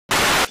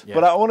Yeah.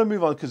 But I want to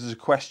move on because there's a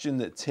question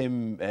that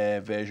Tim,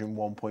 version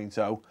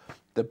 1.0,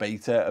 the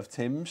beta of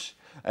Tim's,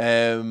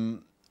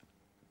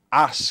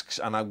 asks,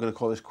 and I'm going to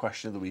call this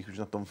question of the week, which I've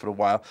not done for a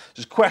while.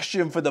 Just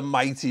question for the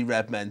mighty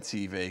Redmen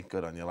TV.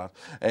 Good on you, lad.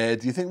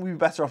 Do you think we'd be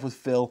better off with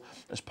Phil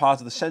as part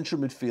of the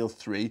central midfield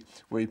 3,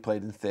 where he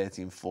played in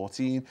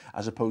 13-14,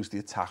 as opposed to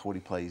the attack where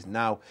he plays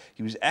now?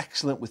 He was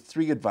excellent with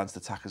 3 advanced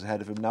attackers ahead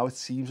of him. Now it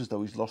seems as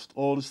though he's lost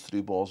all his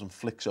through balls and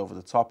flicks over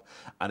the top,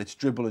 and it's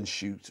dribble and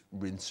shoot,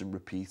 rinse and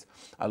repeat.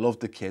 I love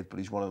the kid, but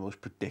he's one of the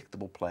most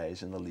predictable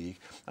players in the league.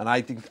 And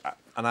I think,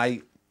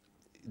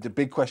 the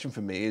big question for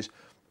me is,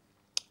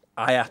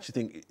 I actually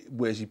think,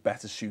 where's he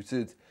better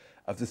suited?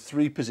 Of the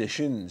 3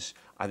 positions,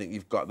 I think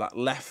you've got that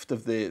left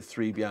of the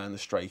 3 behind the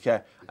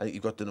striker. I think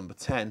you've got the number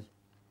 10.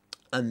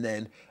 And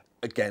then,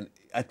 again,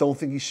 I don't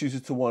think he's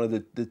suited to one of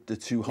the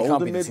 2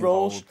 holding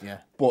mid-rolls. Yeah.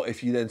 But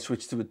if you then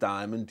switch to a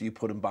diamond, do you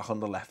put him back on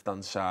the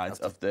left-hand side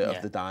of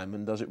the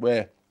diamond, as it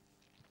were?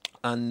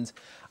 And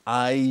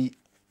I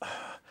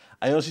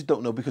honestly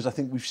don't know, because I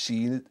think we've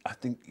seen it. I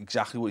think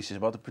exactly what he says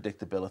about the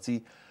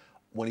predictability.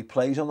 When he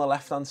plays on the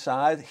left-hand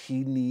side,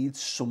 he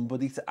needs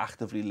somebody to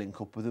actively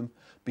link up with him,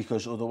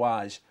 because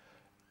otherwise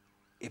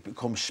it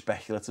becomes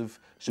speculative.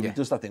 So he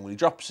does that thing when he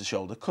drops the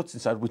shoulder, cuts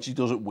inside, which he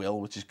does at will,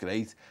 which is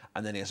great,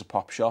 and then he has a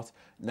pop shot.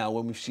 Now,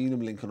 when we've seen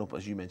him linking up,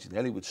 as you mentioned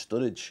earlier, with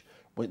Sturridge,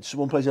 when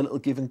someone plays a little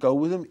give and go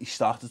with him, he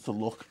started to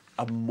look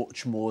a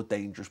much more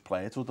dangerous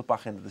player toward the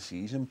back end of the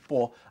season.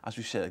 But, as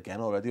we said again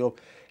already,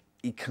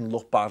 he can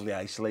look badly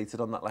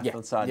isolated on that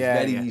left-hand side.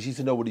 It's very easy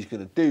to know what he's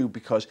going to do,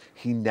 because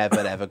he never,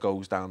 ever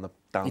goes down the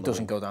He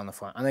doesn't go down the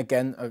flank. And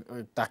again,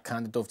 that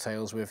kind of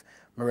dovetails with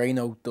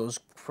Moreno does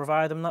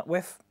provide him that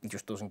width. He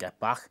just doesn't get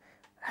back.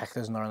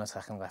 Hector's not an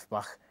attacking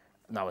left-back.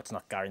 Now, it's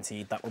not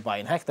guaranteed that we're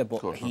buying Hector,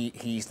 but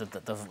he's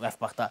the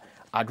left-back that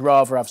I'd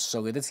rather have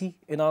solidity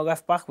in our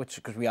left-back,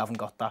 because we haven't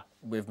got that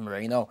with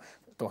Moreno.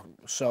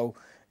 So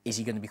is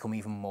he going to become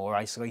even more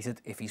isolated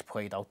if he's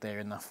played out there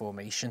in that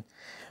formation?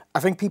 I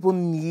think people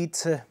need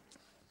to...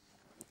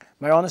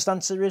 My honest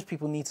answer is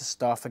people need to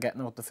start forgetting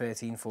about the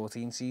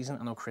 13-14 season.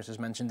 I know Chris has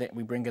mentioned it.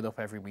 We bring it up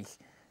every week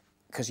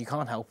because you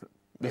can't help it.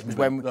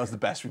 That's the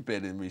best we've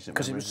been in recent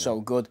because it was so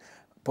good.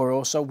 But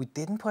also, we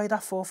didn't play that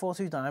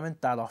 4-4-2 diamond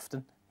that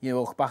often. You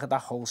look back at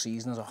that whole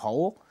season as a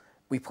whole,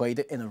 we played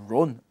it in a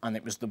run, and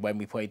it was when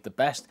we played the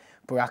best.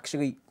 But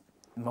actually,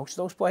 most of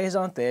those players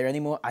aren't there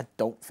anymore. I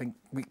don't think...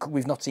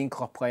 We've not seen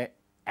Klopp play it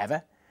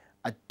ever.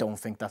 I don't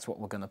think that's what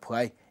we're going to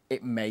play.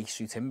 It may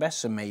suit him best,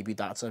 so maybe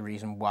that's a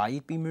reason why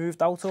he'd be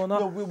moved out or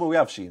not. No, we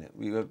have seen it.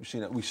 We've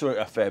seen it. We saw it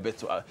a fair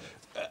bit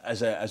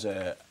as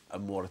a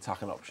more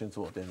attacking option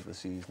toward the end of the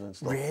season and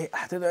stuff. Really?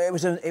 I don't know. It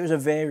was a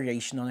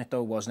variation on it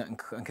though, wasn't it?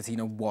 And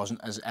Coutinho wasn't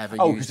as ever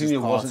used.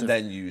 Coutinho wasn't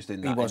then used in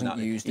that. He wasn't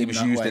used. He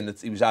was used in the.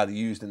 He was either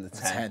used in the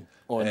 10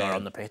 or not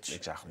on the pitch.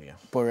 Exactly. Yeah.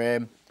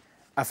 But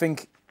I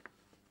think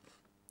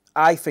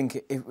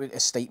a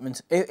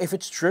statement. If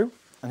it's true,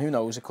 and who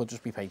knows, it could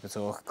just be paper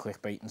talk,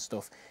 clickbait and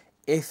stuff.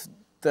 If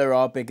there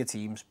are bigger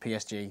teams,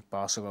 PSG,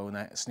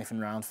 Barcelona,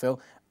 sniffing around Phil,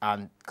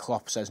 and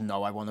Klopp says,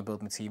 no, I want to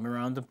build my team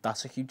around him,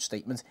 that's a huge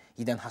statement.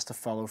 He then has to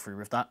follow through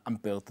with that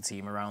and build the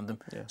team around him.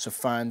 Yeah. So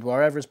find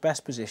wherever his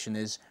best position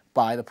is,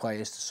 buy the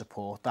players to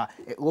support that.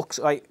 It looks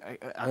like,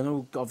 I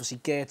know, obviously,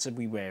 Goethe,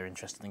 we were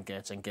interested in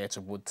Goethe, and Goethe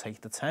would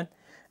take the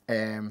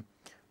 10.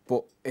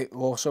 But it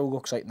also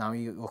looks like now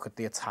you look at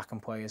the attacking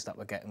players that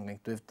we're getting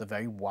linked with, they're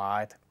very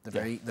wide,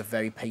 the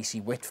very pacey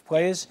width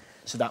players.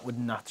 So that would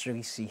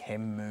naturally see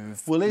him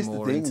move. Well, it's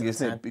the thing,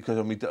 isn't it? Because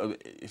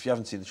if you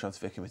haven't seen the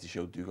Transfer Committee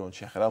show, do go and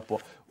check it out.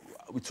 But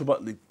we talk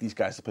about these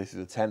guys to play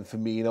through the 10.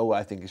 Firmino,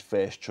 I think, is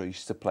first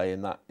choice to play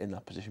in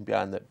that position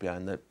behind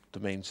the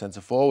main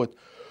centre forward.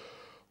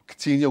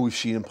 Coutinho, we've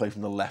seen him play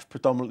from the left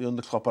predominantly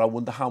under Klopp, but I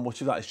wonder how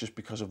much of that is just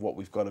because of what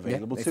we've got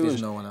available to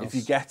us. No one else. If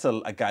you get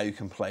a guy who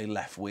can play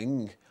left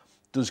wing,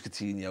 does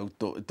Coutinho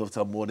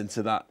dovetail more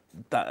into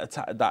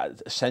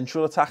that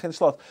central attacking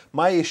slot?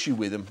 My issue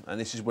with him, and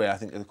this is where I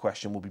think the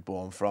question will be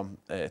born from,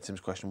 Tim's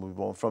question will be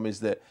born from, is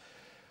that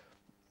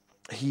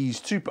I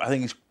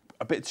think he's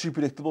a bit too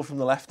predictable from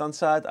the left-hand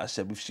side. As I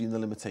said, we've seen the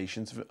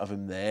limitations of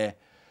him there.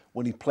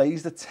 When he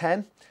plays the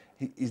 10,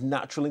 his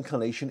natural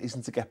inclination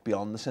isn't to get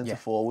beyond the centre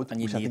forward,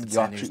 which I think you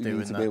absolutely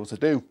need to be able to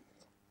do.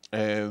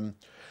 And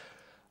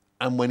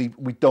when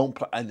we don't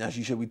play, and as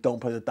you said, we don't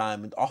play the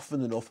diamond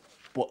often enough,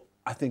 but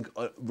I think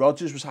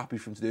Rodgers was happy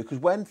for him to do it, because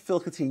when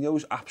Phil Coutinho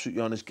is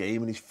absolutely on his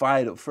game and he's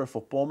fired up for a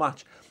football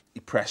match, he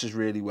presses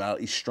really well,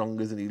 he's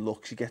stronger than he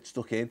looks, he gets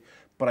stuck in,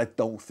 but I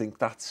don't think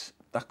that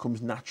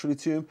comes naturally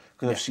to him,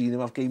 because I've seen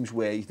him have games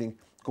where you think,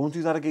 go and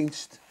do that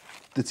against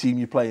the team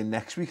you're playing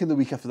next week and the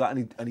week after that,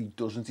 and he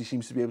doesn't. He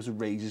seems to be able to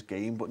raise his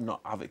game but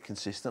not have it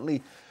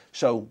consistently.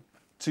 So,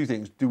 two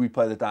things: do we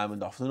play the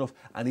diamond often enough?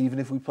 And even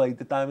if we played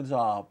the diamond as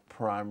our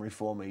primary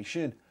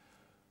formation,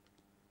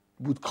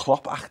 would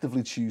Klopp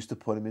actively choose to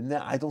put him in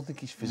there? I don't think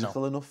he's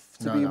physical enough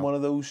to be in one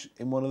of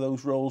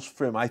those roles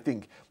for him. I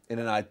think in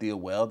an ideal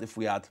world,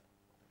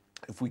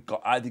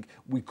 I think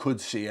we could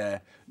see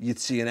you'd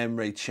see an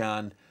Emre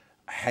Can,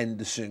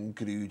 Henderson,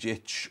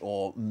 Grujic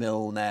or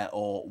Milner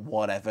or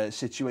whatever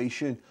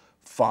situation,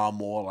 far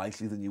more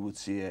likely than you would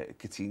see a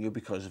Coutinho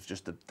because of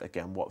just,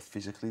 again, what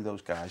physically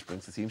those guys bring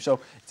to the team. So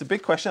it's a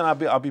big question.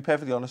 I'll be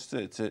perfectly honest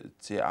to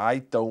you. I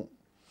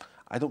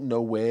don't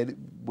know where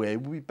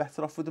we'd be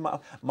better off with them.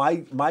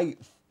 My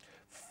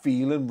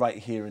feeling right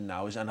here and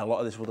now is, and a lot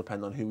of this will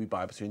depend on who we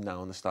buy between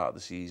now and the start of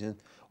the season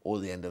or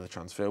the end of the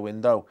transfer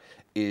window,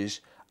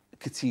 is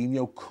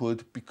Coutinho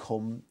could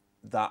become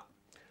that.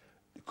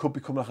 Could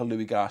become like a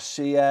Louis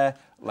Garcia,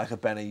 like a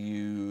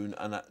Benayoun,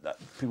 and that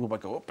people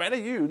might go, oh,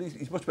 Benayoun, he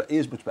is much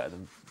better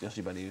than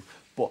Jesse Benayoun.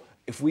 But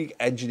if we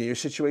engineer a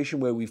situation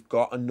where we've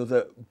got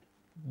another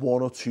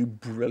one or two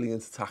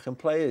brilliant attacking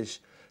players,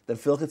 then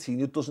Phil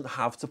Coutinho doesn't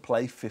have to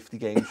play 50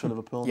 games for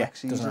Liverpool next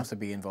season. Doesn't have to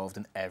be involved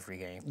in every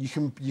game. You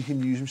can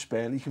use him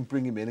sparingly, you can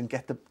bring him in and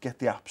get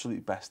the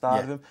absolute best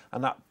out of him,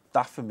 and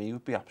that for me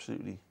would be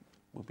absolutely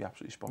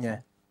spot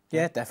on.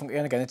 Yeah, definitely.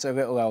 And again, it's a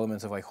little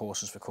element of like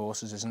horses for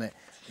courses, isn't it?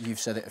 You've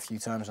said it a few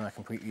times and I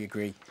completely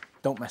agree.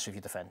 Don't mess with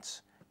your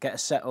defence. Get a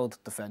settled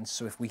defence.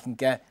 So if we can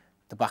get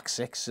the back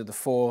six, so the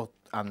 4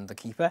 and the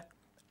keeper,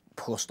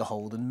 plus the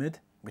holding mid,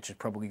 which is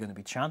probably going to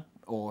be Chan,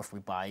 or if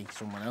we buy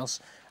someone else,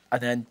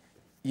 and then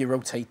you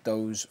rotate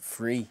those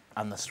 3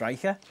 and the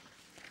striker.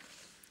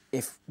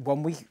 If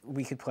one week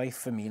we could play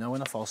Firmino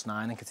in a false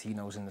 9 and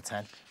Coutinho's in the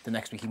 10, the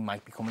next week he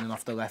might be coming in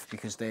off the left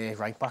because their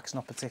right back's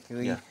not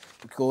particularly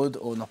good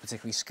or not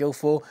particularly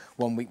skillful.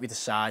 One week we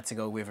decide to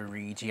go with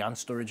Origi and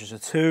Sturridge as a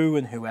 2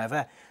 and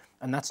whoever.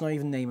 And that's not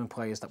even naming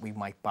players that we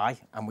might buy.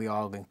 And we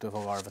are linked with a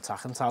lot of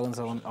attacking talent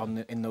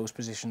in those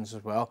positions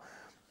as well.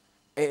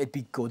 It'd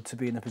be good to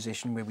be in a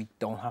position where we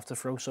don't have to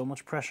throw so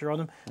much pressure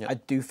on him. I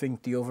do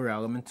think the other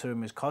element to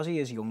him is because he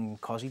is young,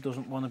 because he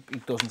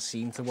doesn't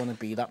seem to want to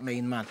be that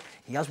main man.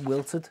 He has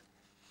wilted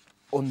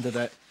under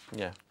the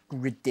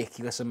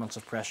ridiculous amounts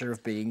of pressure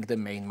of being the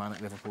main man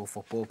at Liverpool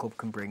Football Club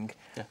can bring.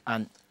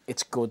 And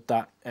it's good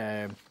that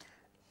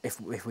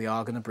if we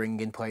are going to bring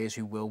in players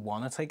who will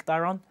want to take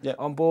that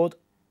on board,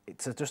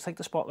 to just take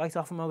the spotlight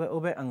off him a little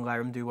bit and let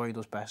him do what he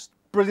does best.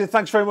 Brilliant.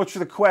 Thanks very much for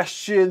the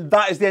question.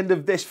 That is the end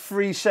of this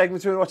free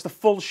segment. If you want to watch the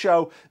full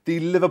show, the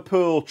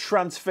Liverpool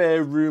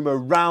Transfer Rumour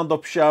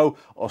Roundup Show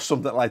or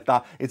something like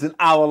that, it's an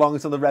hour long.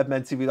 It's on the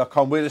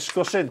redmentv.com. We're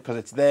discussing, because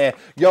it's there,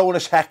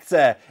 Jonas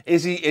Hector.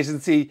 Is he,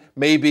 isn't he?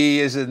 Maybe he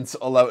isn't,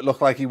 although it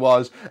looked like he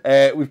was.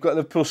 We've got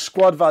Liverpool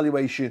squad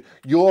valuation.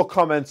 Your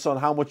comments on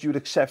how much you would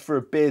accept for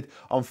a bid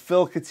on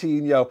Phil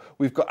Coutinho.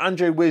 We've got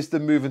Andre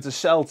Wisdom moving to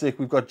Celtic.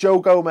 We've got Joe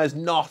Gomez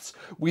not.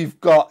 We've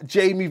got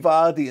Jamie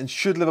Vardy and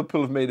should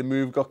Liverpool have made a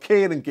move. We've got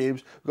Kieran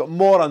Gibbs, we've got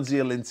more on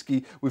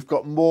Zielinski, we've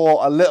got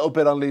a little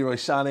bit on Leroy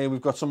Sané, we've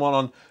got someone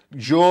on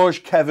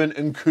George, Kevin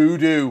and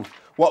Kudu.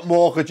 What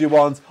more could you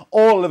want?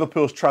 All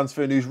Liverpool's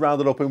transfer news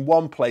rounded up in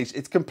one place.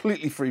 It's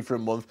completely free for a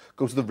month.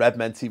 Go to the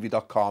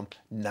redmentv.com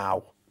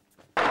now.